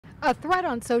A threat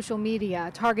on social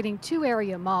media targeting two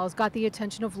area malls got the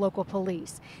attention of local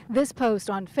police. This post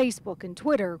on Facebook and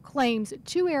Twitter claims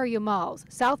two area malls,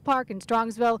 South Park in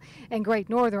Strongsville and Great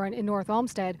Northern in North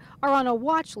Olmsted, are on a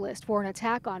watch list for an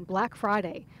attack on Black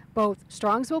Friday. Both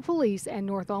Strongsville Police and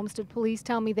North Olmsted Police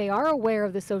tell me they are aware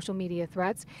of the social media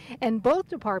threats, and both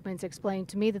departments explained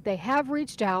to me that they have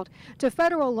reached out to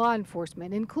federal law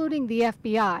enforcement, including the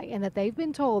FBI, and that they've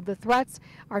been told the threats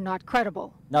are not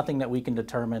credible. Nothing that we can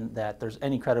determine that there's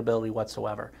any credibility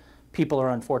whatsoever. People are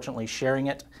unfortunately sharing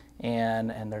it,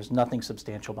 and there's nothing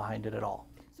substantial behind it at all.